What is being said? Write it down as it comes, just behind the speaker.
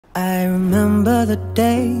I remember the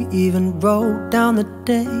day, even wrote down the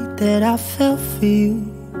day that I fell for you.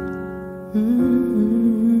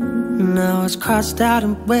 Now it's crossed out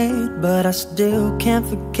in red, but I still can't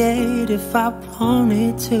forget if I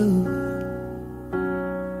wanted to.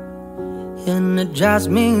 And it drives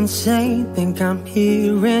me insane, think I'm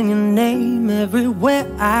hearing your name everywhere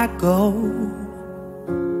I go.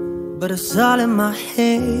 But it's all in my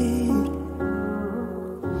head,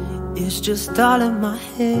 it's just all in my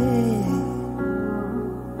head.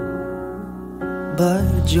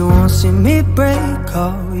 But you won't see me break,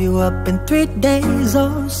 call you up in 3 days,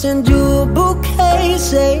 or send you a bouquet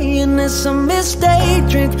saying it's a mistake.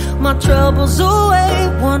 Drink my troubles away,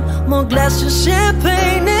 one more glass of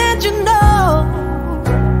champagne, and you know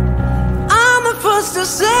I'm the first to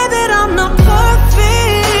say that I'm not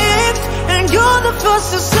perfect, and you're the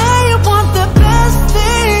first to say you want the best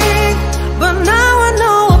thing. But now I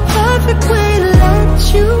know a perfect way to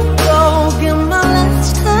let you go. Give my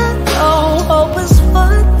last hello, hope it's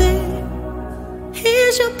worth it.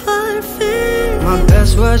 Here's your perfect. My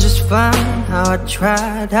best was just fine, how I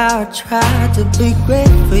tried to be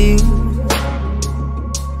great for you.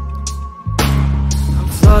 I'm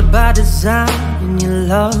flawed by design, and you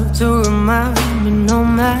love to remind me no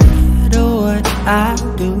matter what I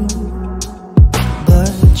do.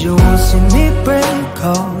 But you won't see me break,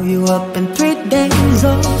 call you up in 3 days,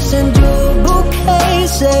 or send you a bouquet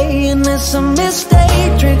saying it's a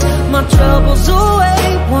mistake. Drink my troubles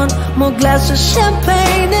away, one more glass of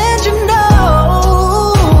champagne, and you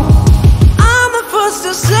know I'm the first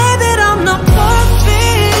to say that I'm not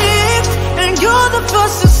perfect, and you're the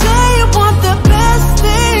first to